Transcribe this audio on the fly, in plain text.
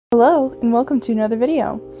Hello and welcome to another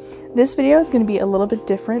video. This video is going to be a little bit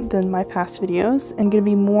different than my past videos and going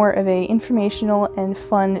to be more of a informational and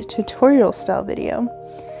fun tutorial style video.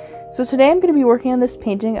 So today I'm going to be working on this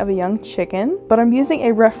painting of a young chicken, but I'm using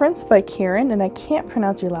a reference by Karen, and I can't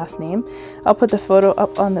pronounce your last name. I'll put the photo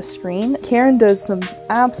up on the screen. Karen does some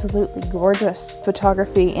absolutely gorgeous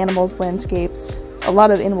photography, animals, landscapes, a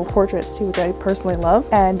lot of animal portraits too, which I personally love,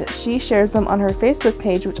 and she shares them on her Facebook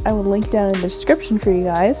page, which I will link down in the description for you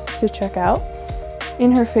guys to check out.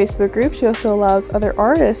 In her Facebook group, she also allows other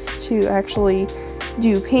artists to actually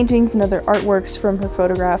do paintings and other artworks from her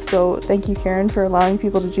photographs, so thank you, Karen, for allowing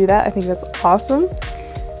people to do that. I think that's awesome.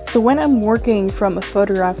 So when I'm working from a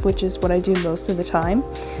photograph, which is what I do most of the time,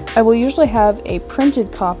 I will usually have a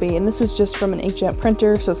printed copy, and this is just from an inkjet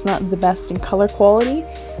printer, so it's not the best in color quality,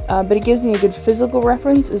 but it gives me a good physical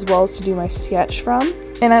reference as well as to do my sketch from.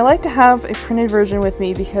 And I like to have a printed version with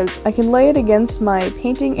me because I can lay it against my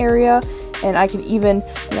painting area, and I can even,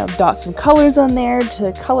 dot some colors on there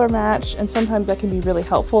to color match, and sometimes that can be really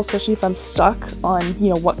helpful, especially if I'm stuck on,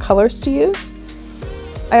 what colors to use.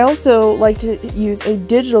 I also like to use a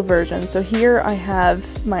digital version, so here I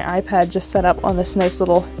have my iPad just set up on this nice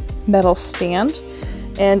little metal stand,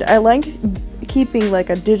 and I like keeping like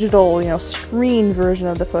a digital, screen version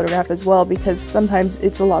of the photograph as well, because sometimes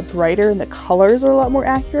it's a lot brighter and the colors are a lot more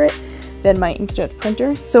accurate than my inkjet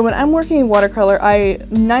printer. So when I'm working in watercolor, I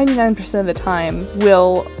 99% of the time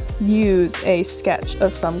will use a sketch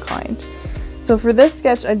of some kind. So for this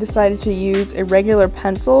sketch, I decided to use a regular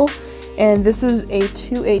pencil, and this is a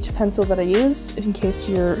 2H pencil that I used, in case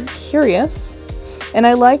you're curious. And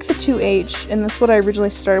I like the 2H, and that's what I originally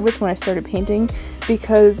started with when I started painting,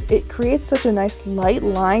 because it creates such a nice light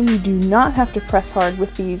line. You do not have to press hard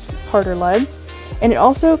with these harder leads, and it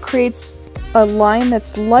also creates a line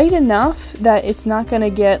that's light enough that it's not going to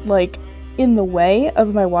get like in the way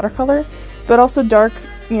of my watercolor, but also dark,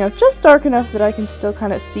 just dark enough that I can still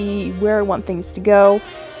kind of see where I want things to go,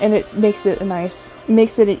 and it makes it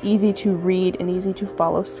an easy to read and easy to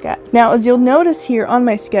follow sketch. Now, as you'll notice here on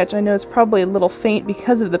my sketch, I know it's probably a little faint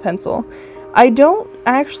because of the pencil. I don't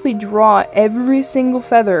actually draw every single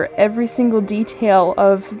feather, every single detail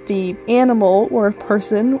of the animal or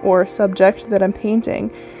person or subject that I'm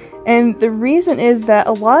painting. And the reason is that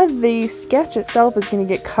a lot of the sketch itself is going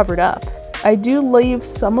to get covered up. I do leave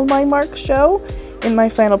some of my marks show in my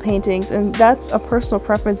final paintings, and that's a personal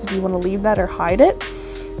preference if you want to leave that or hide it.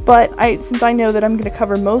 But since I know that I'm going to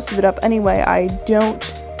cover most of it up anyway, I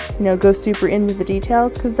don't go super in with the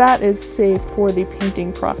details, because that is saved for the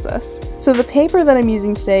painting process. So the paper that I'm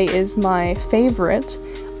using today is my favorite,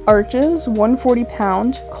 Arches 140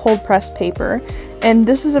 pound cold pressed paper, and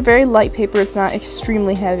this is a very light paper. It's not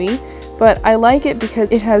extremely heavy, but I like it because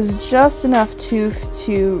it has just enough tooth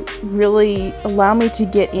to really allow me to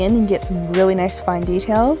get in and get some really nice fine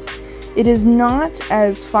details. It is not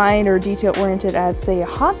as fine or detail oriented as, say, a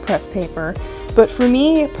hot press paper, but for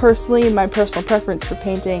me personally, in my personal preference for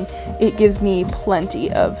painting, it gives me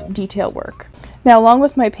plenty of detail work. Now, along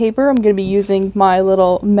with my paper, I'm going to be using my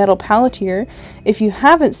little metal palette here. If you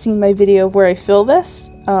haven't seen my video of where I fill this,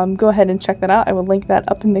 go ahead and check that out. I will link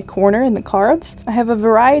that up in the corner in the cards. I have a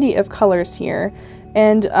variety of colors here,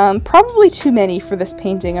 and probably too many for this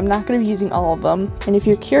painting. I'm not going to be using all of them. And if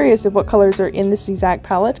you're curious of what colors are in this exact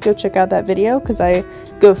palette, go check out that video, because I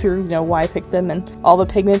go through, why I picked them and all the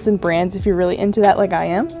pigments and brands if you're really into that like I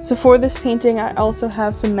am. So for this painting, I also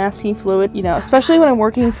have some masking fluid. Especially when I'm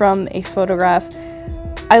working from a photograph,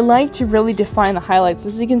 I like to really define the highlights.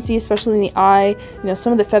 As you can see, especially in the eye,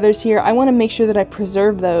 some of the feathers here, I want to make sure that I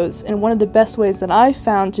preserve those. And one of the best ways that I've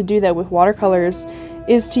found to do that with watercolors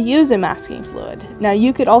is to use a masking fluid. Now,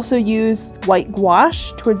 you could also use white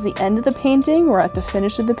gouache towards the end of the painting or at the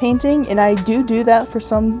finish of the painting, and I do that for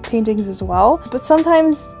some paintings as well, but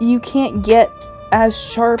sometimes you can't get as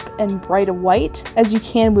sharp and bright a white as you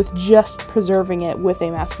can with just preserving it with a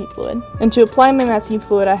masking fluid. And to apply my masking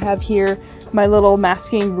fluid, I have here my little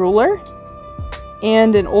masking ruler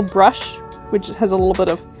and an old brush, which has a little bit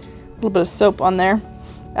of soap on there,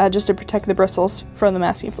 just to protect the bristles from the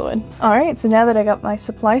masking fluid. Alright, so now that I got my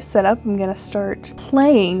supplies set up, I'm gonna start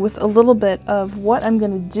playing with a little bit of what I'm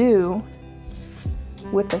gonna do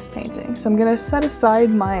with this painting. So I'm gonna set aside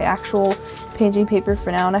my actual painting paper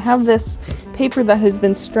for now, and I have this paper that has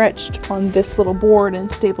been stretched on this little board and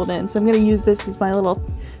stapled in, so I'm gonna use this as my little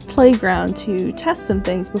playground to test some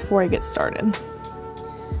things before I get started.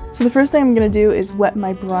 So the first thing I'm gonna do is wet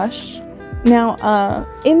my brush. Now,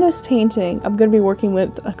 in this painting, I'm going to be working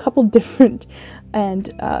with a couple different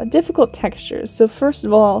and difficult textures. So first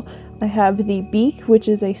of all, I have the beak, which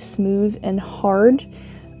is a smooth and hard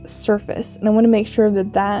surface, and I want to make sure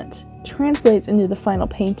that that translates into the final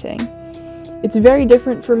painting. It's very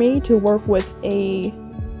different for me to work with a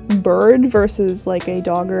bird versus like a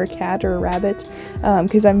dog or a cat or a rabbit,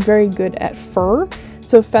 because I'm very good at fur.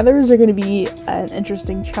 So feathers are going to be an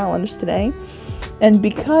interesting challenge today. And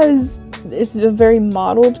because it's a very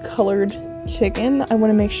mottled colored chicken, I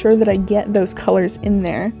want to make sure that I get those colors in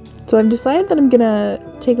there. So I've decided that I'm going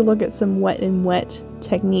to take a look at some wet and wet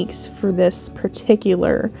techniques for this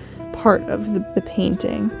particular part of the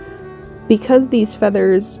painting. Because these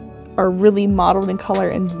feathers are really mottled in color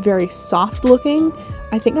and very soft looking,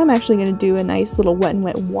 I think I'm actually going to do a nice little wet and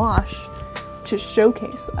wet wash to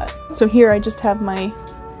showcase that. So here I just have my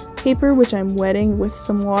paper, which I'm wetting with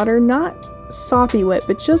some water, not soppy wet,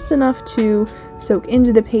 but just enough to soak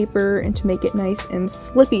into the paper and to make it nice and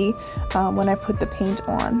slippy when I put the paint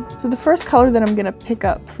on. So the first color that I'm going to pick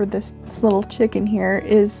up for this little chicken here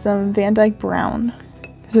is some Van Dyke Brown,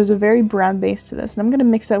 because there's a very brown base to this, and I'm going to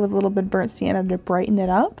mix that with a little bit of burnt sienna to brighten it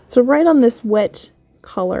up. So right on this wet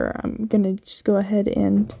color, I'm going to just go ahead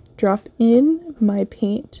and drop in my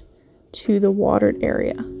paint to the watered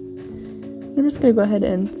area. I'm just going to go ahead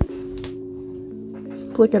and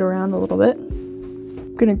flick it around a little bit.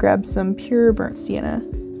 I'm going to grab some pure burnt sienna.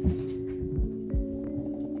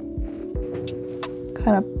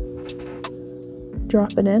 Kind of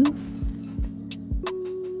drop it in.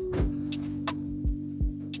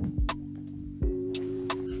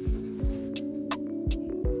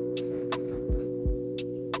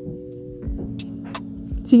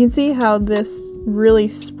 So you can see how this really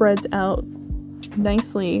spreads out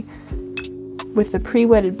nicely with the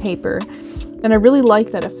pre-wetted paper, and I really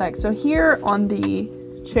like that effect. So here on the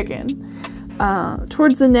chicken,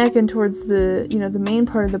 towards the neck and towards the, the main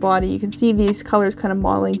part of the body, you can see these colors kind of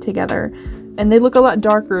modeling together, and they look a lot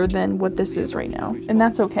darker than what this is right now, and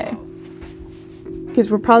that's okay, because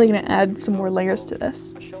we're probably going to add some more layers to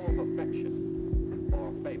this.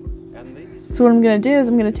 So what I'm going to do is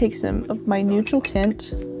I'm going to take some of my neutral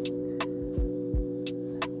tint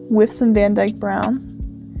with some Van Dyke Brown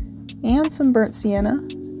and some burnt sienna.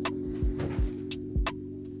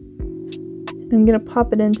 I'm going to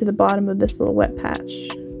pop it into the bottom of this little wet patch.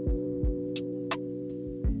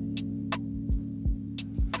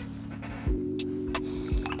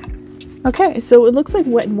 Okay, so it looks like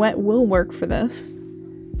wet and wet will work for this.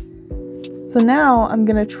 So now I'm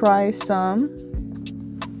going to try some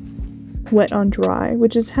wet on dry,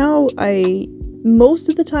 which is how I most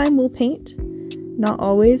of the time will paint, not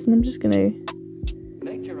always, and I'm just gonna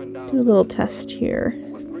do a little test here.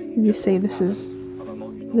 Maybe say this is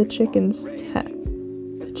the chicken's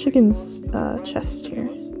chest here.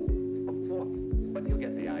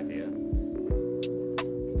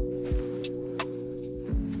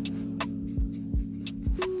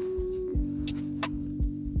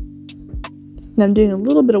 And I'm doing a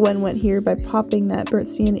little bit of wet and wet here by popping that burnt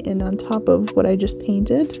sienna in on top of what I just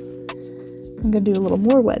painted. I'm going to do a little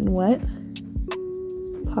more wet and wet,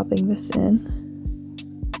 popping this in.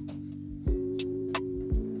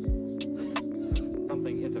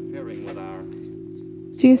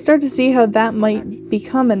 So you can start to see how that might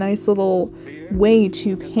become a nice little way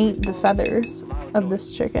to paint the feathers of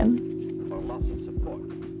this chicken.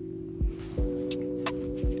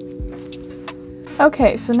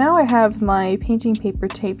 Okay, so now I have my painting paper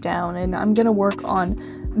taped down, and I'm going to work on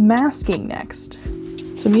masking next.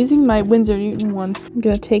 So I'm using my Winsor Newton one. I'm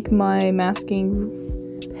going to take my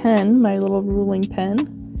masking pen, my little ruling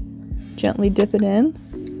pen, gently dip it in,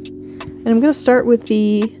 and I'm going to start with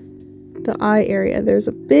the eye area. There's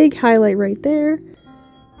a big highlight right there.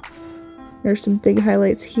 There's some big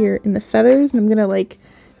highlights here in the feathers, and I'm going to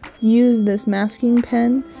use this masking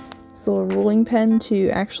pen, this little ruling pen, to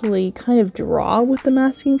actually kind of draw with the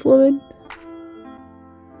masking fluid.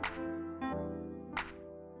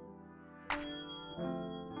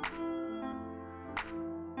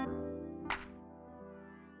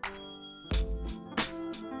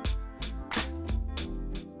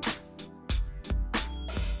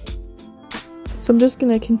 So I'm just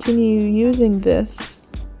going to continue using this,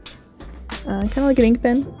 kind of like an ink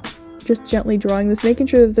pen, just gently drawing this, making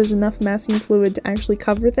sure that there's enough masking fluid to actually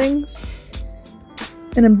cover things.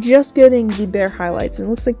 And I'm just getting the bare highlights, and it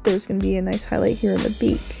looks like there's going to be a nice highlight here in the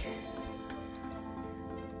beak.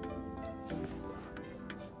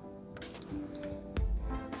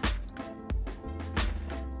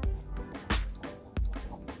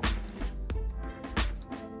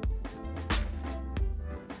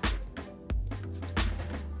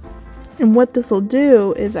 And what this will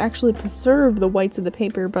do is actually preserve the whites of the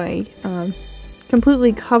paper by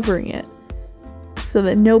completely covering it so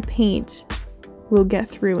that no paint will get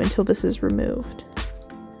through until this is removed.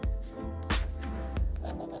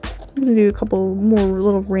 I'm gonna do a couple more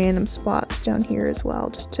little random spots down here as well,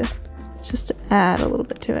 just to add a little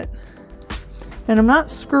bit to it. And I'm not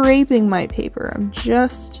scraping my paper, I'm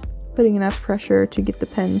just putting enough pressure to get the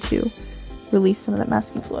pen to release some of that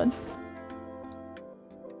masking fluid.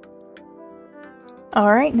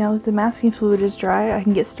 Alright, now that the masking fluid is dry, I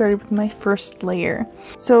can get started with my first layer.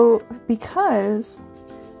 So because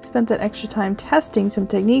I spent that extra time testing some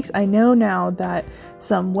techniques, I know now that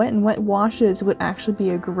some wet and wet washes would actually be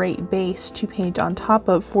a great base to paint on top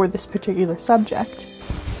of for this particular subject.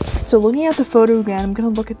 So looking at the photo again, I'm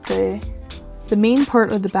going to look at the main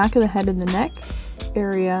part of the back of the head and the neck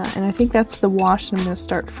area, and I think that's the wash that I'm going to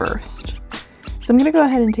start first. So I'm going to go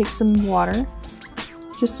ahead and take some water,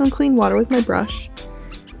 just some clean water with my brush,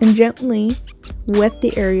 and gently wet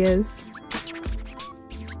the areas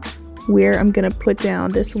where I'm going to put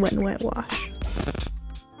down this wet and wet wash.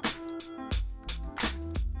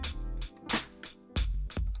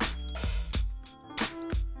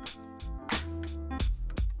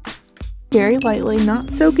 Very lightly, not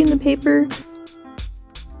soaking the paper,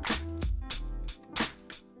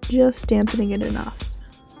 just dampening it enough.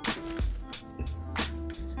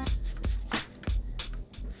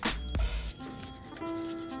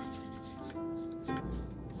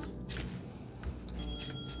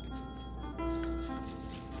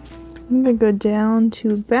 I'm going to go down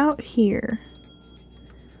to about here.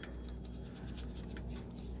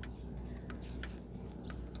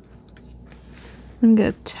 I'm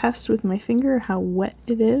going to test with my finger how wet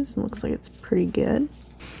it is. It looks like it's pretty good.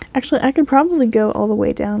 Actually, I could probably go all the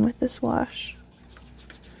way down with this wash.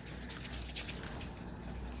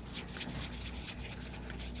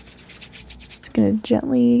 Just going to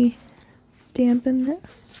gently dampen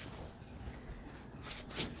this.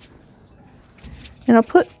 And I'll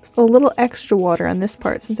put a little extra water on this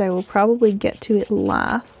part since I will probably get to it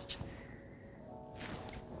last.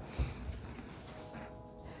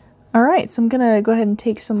 Alright, so I'm gonna go ahead and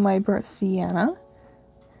take some of my burnt sienna.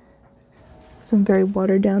 Some very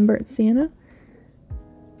watered down burnt sienna.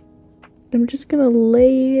 I'm just gonna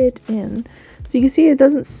lay it in. So you can see it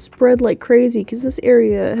doesn't spread like crazy because this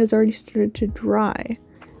area has already started to dry.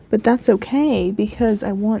 But that's okay because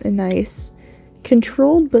I want a nice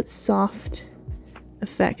controlled but soft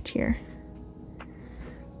effect here.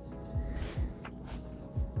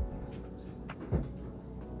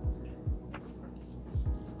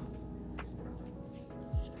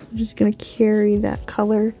 So I'm just going to carry that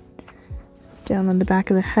color down on the back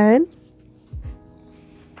of the head.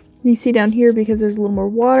 You see down here, because there's a little more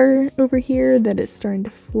water over here, that it's starting to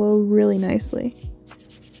flow really nicely.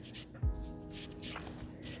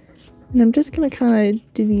 And I'm just going to kind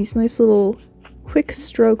of do these nice little quick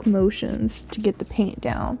stroke motions to get the paint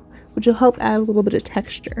down, which will help add a little bit of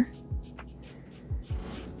texture.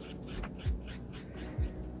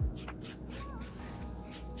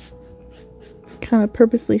 Kind of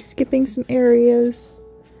purposely skipping some areas.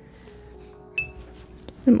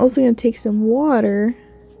 I'm also going to take some water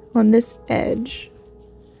on this edge,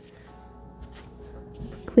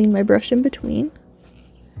 clean my brush in between,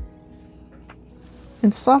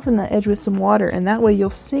 and soften that edge with some water, and that way you'll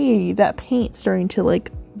see that paint starting to like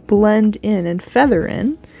blend in and feather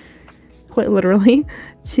in, quite literally,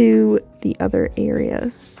 to the other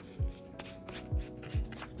areas.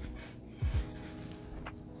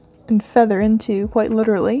 And feather into, quite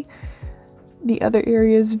literally, the other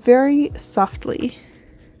areas very softly.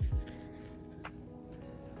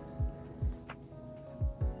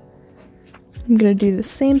 I'm going to do the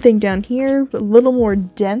same thing down here, but a little more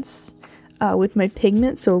dense with my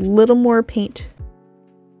pigment, so a little more paint.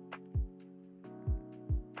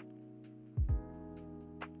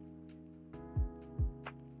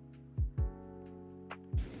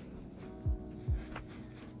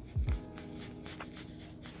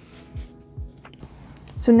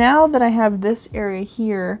 So now that I have this area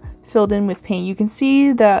here filled in with paint, you can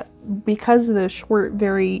see that because of the short,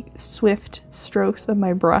 very swift strokes of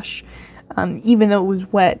my brush, even though it was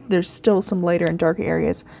wet, there's still some lighter and darker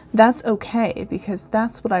areas. That's okay, because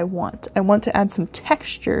that's what I want. I want to add some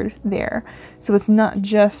texture there, so it's not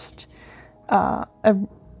just a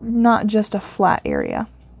flat area.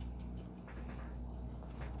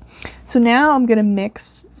 So now I'm going to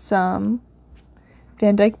mix some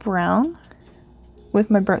Van Dyke Brown with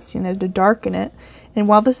my burnt sienna to darken it. And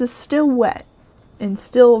while this is still wet and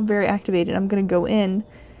still very activated, I'm going to go in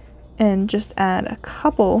and just add a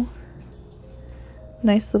couple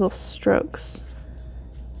nice little strokes.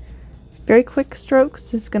 Very quick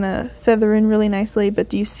strokes. It's going to feather in really nicely, but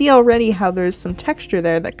do you see already how there's some texture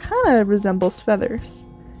there that kind of resembles feathers?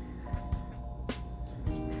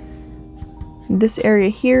 This area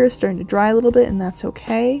here is starting to dry a little bit, and that's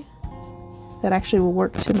okay. that actually will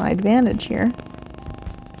work to my advantage here.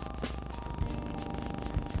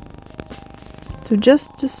 So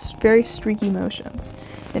just very streaky motions.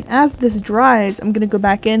 And as this dries, I'm going to go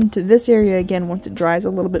back into this area again once it dries a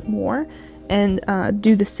little bit more and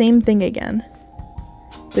do the same thing again.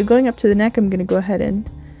 So going up to the neck, I'm going to go ahead and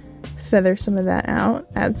feather some of that out,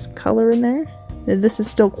 add some color in there. Now, this is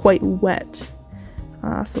still quite wet.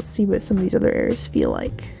 So let's see what some of these other areas feel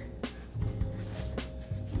like.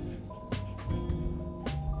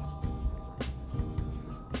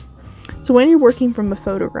 So when you're working from a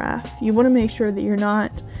photograph, you want to make sure that you're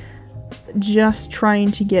not just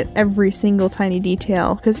trying to get every single tiny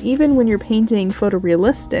detail, because even when you're painting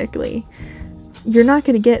photorealistically, you're not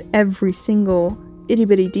going to get every single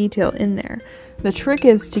itty-bitty detail in there. The trick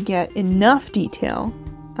is to get enough detail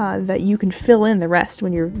that you can fill in the rest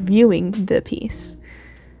when you're viewing the piece.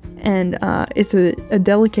 And it's a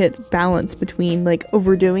delicate balance between like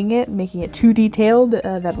overdoing it, making it too detailed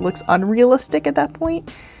that it looks unrealistic at that point,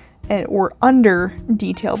 or under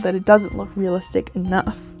detailed that it doesn't look realistic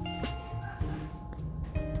enough.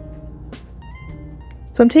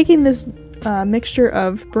 So I'm taking this mixture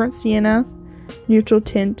of burnt sienna, neutral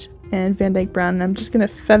tint, and Van Dyke brown, and I'm just going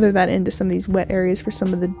to feather that into some of these wet areas for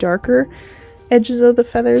some of the darker edges of the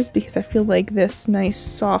feathers, because I feel like this nice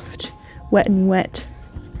soft wet and wet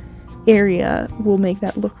area will make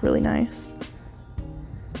that look really nice.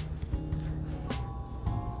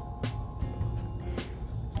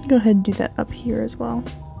 Go ahead and do that up here as well.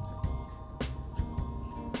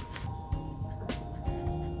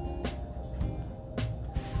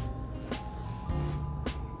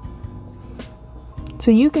 So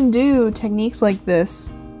you can do techniques like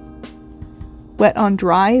this wet on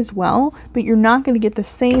dry as well, but you're not going to get the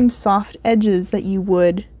same soft edges that you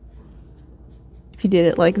would if you did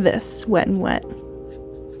it like this, wet and wet.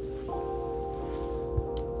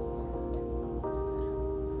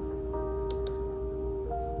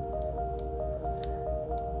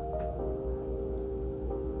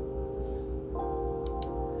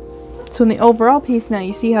 So in the overall piece now,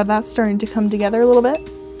 you see how that's starting to come together a little bit?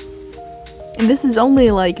 And this is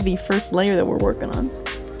only like the first layer that we're working on.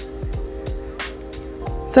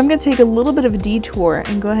 So I'm going to take a little bit of a detour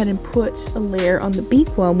and go ahead and put a layer on the beak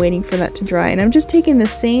while I'm waiting for that to dry. And I'm just taking the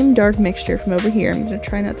same dark mixture from over here. I'm going to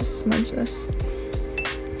try not to smudge this.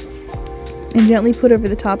 And gently put over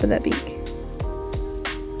the top of that beak.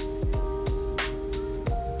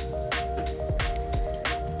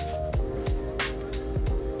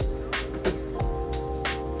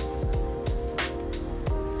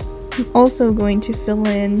 I'm also going to fill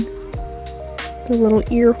in the little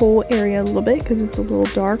ear hole area a little bit because it's a little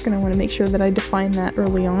dark and I want to make sure that I define that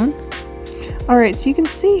early on. Alright, so you can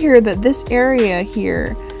see here that this area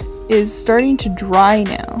here is starting to dry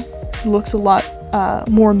now. It looks a lot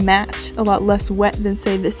more matte, a lot less wet than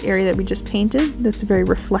say this area that we just painted. That's very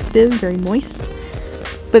reflective, very moist.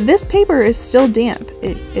 But this paper is still damp.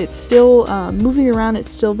 It's still moving around,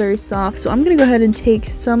 it's still very soft. So I'm going to go ahead and take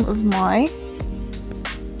some of my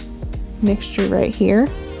mixture right here.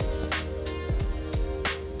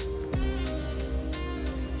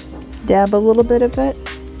 Dab a little bit of it.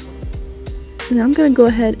 And I'm going to go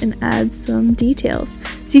ahead and add some details.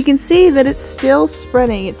 So you can see that it's still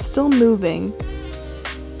spreading, it's still moving,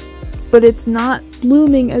 but it's not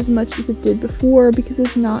blooming as much as it did before because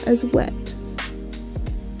it's not as wet.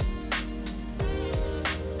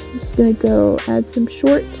 I'm just going to go add some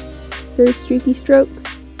short, very streaky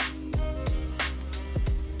strokes.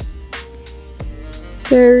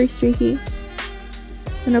 Very streaky.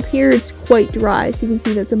 And up here it's quite dry, so you can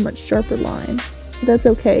see that's a much sharper line. But that's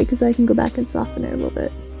okay, because I can go back and soften it a little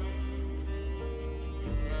bit.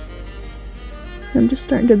 I'm just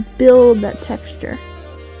starting to build that texture.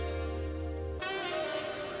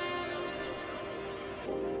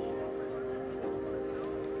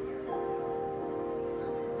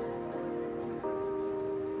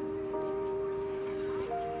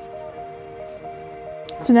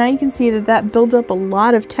 So now you can see that that builds up a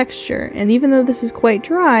lot of texture, and even though this is quite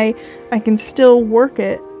dry, I can still work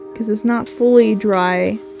it because it's not fully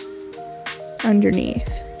dry underneath.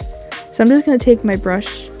 So I'm just going to take my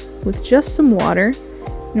brush with just some water,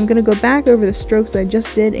 and I'm going to go back over the strokes I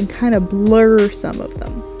just did and kind of blur some of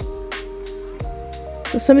them.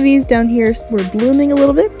 So some of these down here were blooming a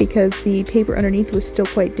little bit because the paper underneath was still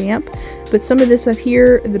quite damp, but some of this up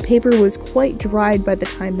here, the paper was quite dried by the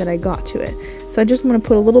time that I got to it. So I just want to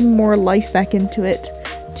put a little more life back into it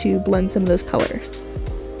to blend some of those colors.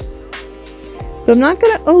 But I'm not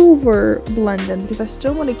going to over blend them because I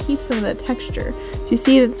still want to keep some of that texture. So you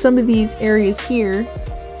see that some of these areas here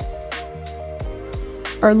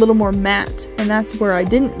are a little more matte, and that's where I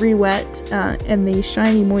didn't re-wet, and the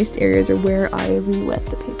shiny moist areas are where I re-wet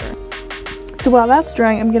the paper. So while that's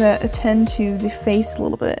drying, I'm going to attend to the face a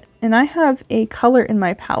little bit. And I have a color in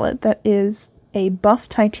my palette that is a buff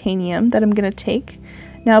titanium that I'm going to take.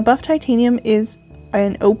 Now, buff titanium is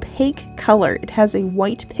an opaque color. It has a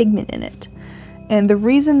white pigment in it. And the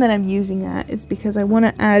reason that I'm using that is because I want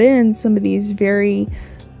to add in some of these very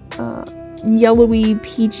yellowy,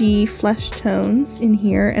 peachy flesh tones in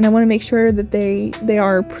here, and I want to make sure that they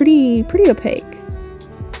are pretty opaque.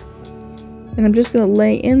 And I'm just going to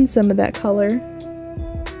lay in some of that color,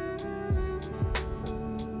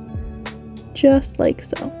 just like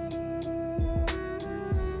so.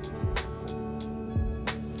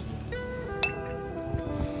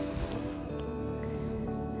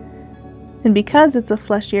 And because it's a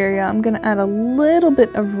fleshy area, I'm going to add a little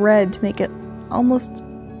bit of red to make it almost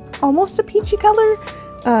a peachy color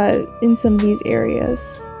in some of these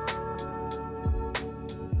areas.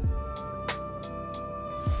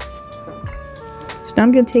 So now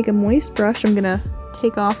I'm going to take a moist brush. I'm going to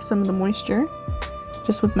take off some of the moisture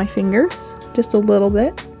just with my fingers, just a little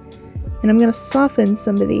bit. And I'm going to soften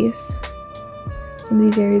some of these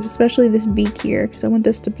areas, especially this beak here, because I want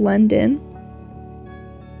this to blend in.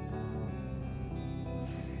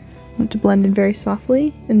 I want to blend in very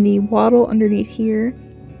softly. And the wattle underneath here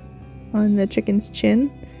on the chicken's chin,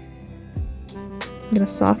 I'm going to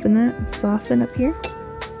soften that and soften up here.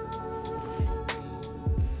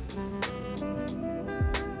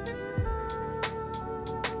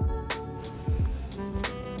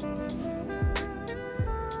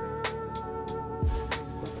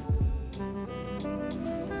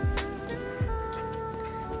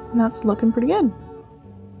 And that's looking pretty good.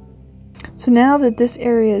 So now that this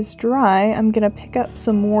area is dry, I'm going to pick up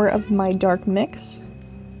some more of my dark mix.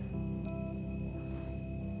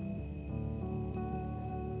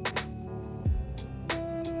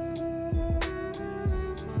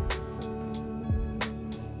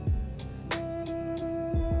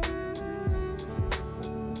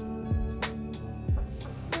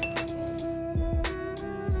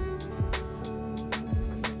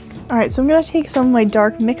 Alright, so I'm going to take some of my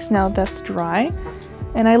dark mix now that's dry,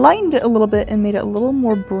 and I lightened it a little bit and made it a little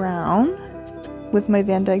more brown with my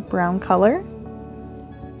Van Dyke brown color.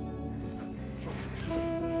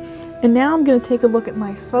 And now I'm going to take a look at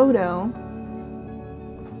my photo,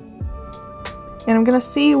 and I'm going to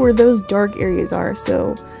see where those dark areas are.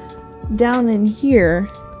 So down in here,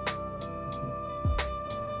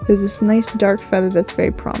 there's this nice dark feather that's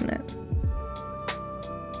very prominent.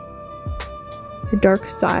 The dark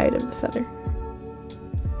side of the feather.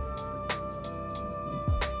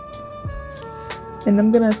 And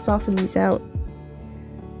I'm gonna soften these out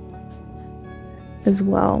as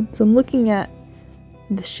well. So I'm looking at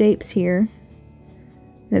the shapes here.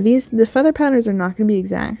 Now the feather patterns are not gonna be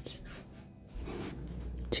exact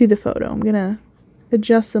to the photo. I'm gonna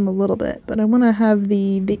adjust them a little bit, but I wanna have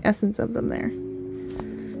the essence of them there.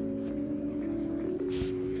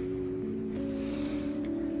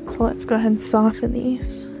 So let's go ahead and soften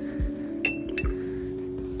these.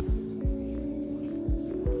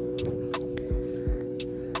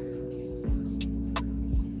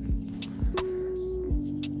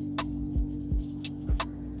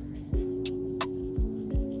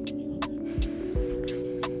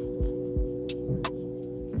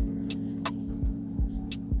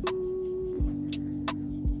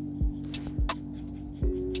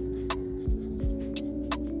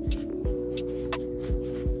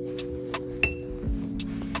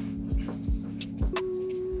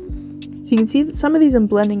 So you can see that some of these I'm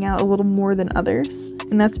blending out a little more than others,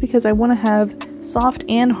 and that's because I want to have soft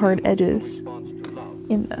and hard edges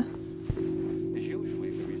in this.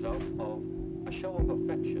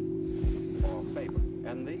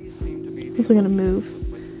 I'm also going to move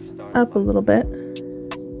up a little bit.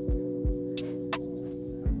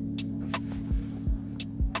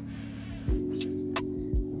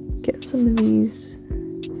 Get some of these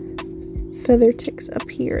feather ticks up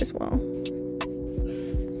here as well.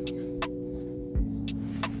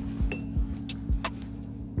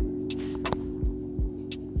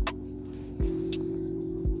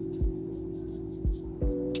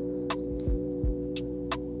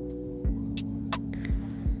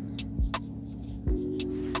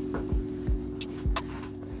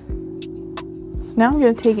 So now I'm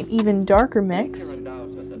going to take an even darker mix.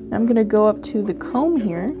 I'm going to go up to the comb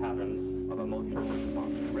here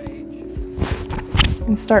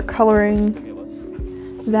and start coloring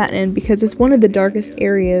that in because it's one of the darkest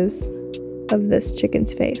areas of this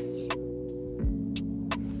chicken's face.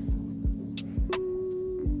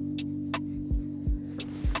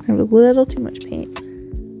 I have a little too much paint.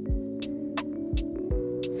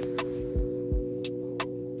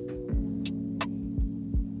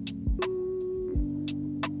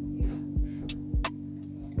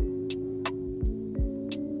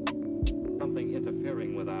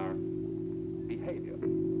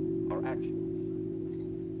 our actions.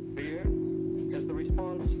 Fear is the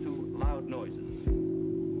response to loud noises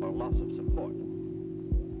or loss of support.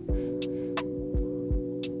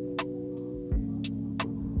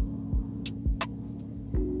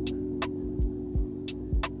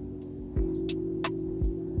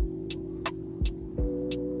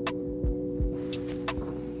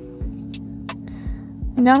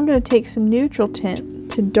 Now I'm going to take some neutral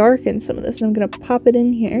tint to darken some of this, and I'm going to pop it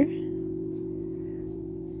in here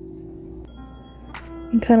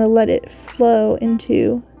and kind of let it flow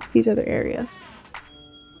into these other areas.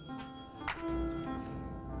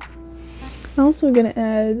 I'm also going to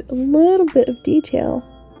add a little bit of detail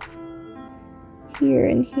here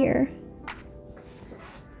and here,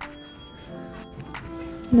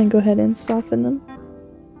 and then go ahead and soften them.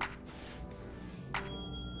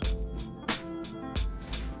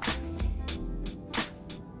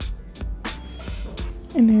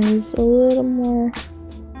 And there's a little more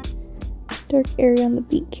dark area on the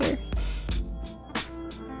beak here.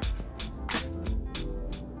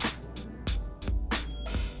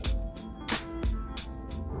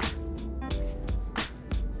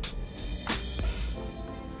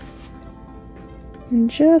 And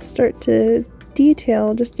just start to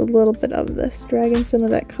detail just a little bit of this, dragging some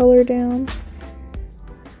of that color down,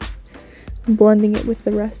 blending it with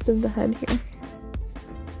the rest of the head here.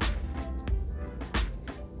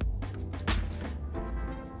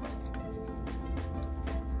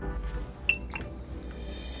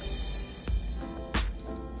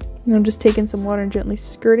 And I'm just taking some water and gently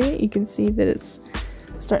skirting it. You can see that it's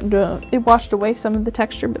starting to, it washed away some of the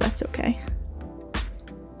texture, but that's okay.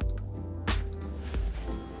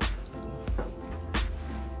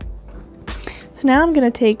 So now I'm going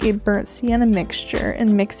to take a burnt sienna mixture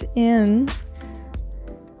and mix in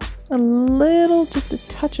a little, just a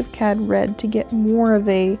touch of cad red to get more of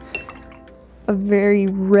a very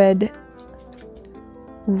red,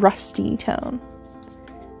 rusty tone.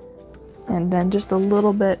 And then just a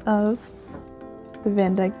little bit of the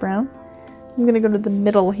Van Dyke brown. I'm going to go to the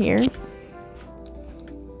middle here.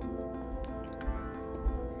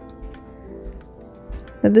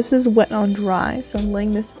 Now this is wet on dry, so I'm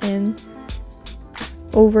laying this in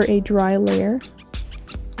over a dry layer.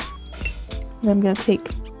 And I'm going to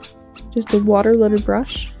take just a water-loaded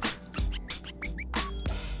brush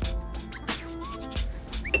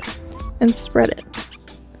and spread it.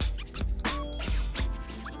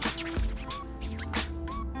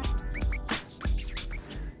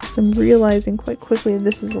 So I'm realizing quite quickly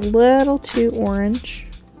this is a little too orange,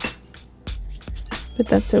 but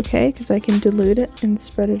that's okay because I can dilute it and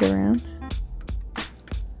spread it around.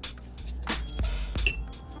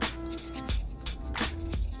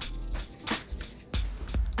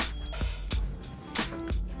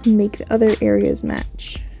 And make the other areas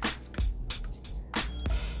match.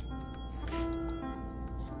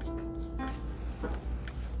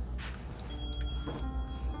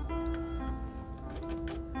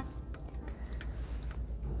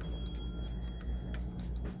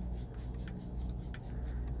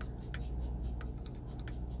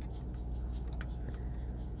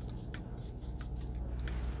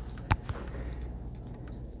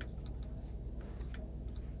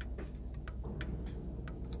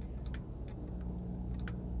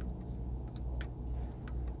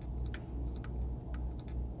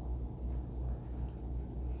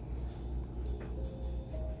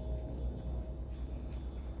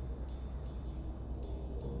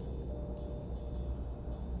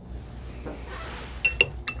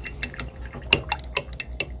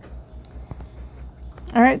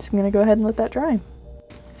 Alright, so I'm going to go ahead and let that dry.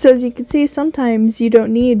 So as you can see, sometimes you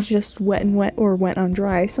don't need just wet and wet or wet on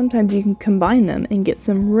dry. Sometimes you can combine them and get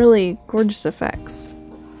some really gorgeous effects.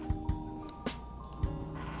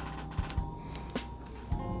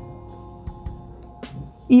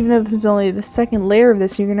 Even though this is only the second layer of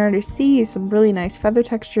this, you can already see some really nice feather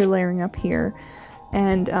texture layering up here.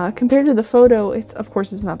 And compared to the photo, of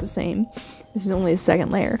course it's not the same. This is only the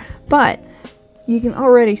second layer. But you can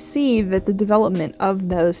already see that the development of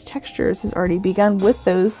those textures has already begun with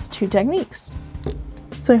those two techniques.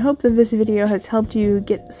 So I hope that this video has helped you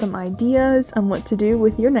get some ideas on what to do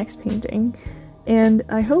with your next painting. And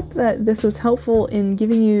I hope that this was helpful in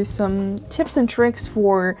giving you some tips and tricks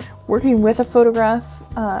for working with a photograph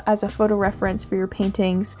as a photo reference for your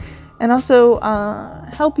paintings, and also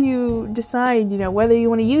help you decide, whether you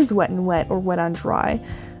want to use wet and wet or wet on dry.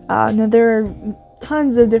 Now there are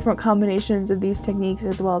tons of different combinations of these techniques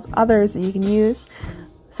as well as others that you can use.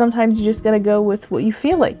 Sometimes you just gotta go with what you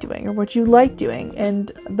feel like doing or what you like doing,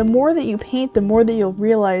 and the more that you paint, the more that you'll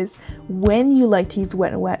realize when you like to use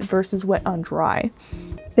wet and wet versus wet on dry.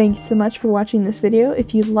 Thank you so much for watching this video.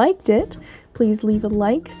 If you liked it, please leave a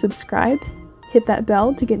like, subscribe, hit that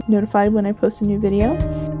bell to get notified when I post a new video.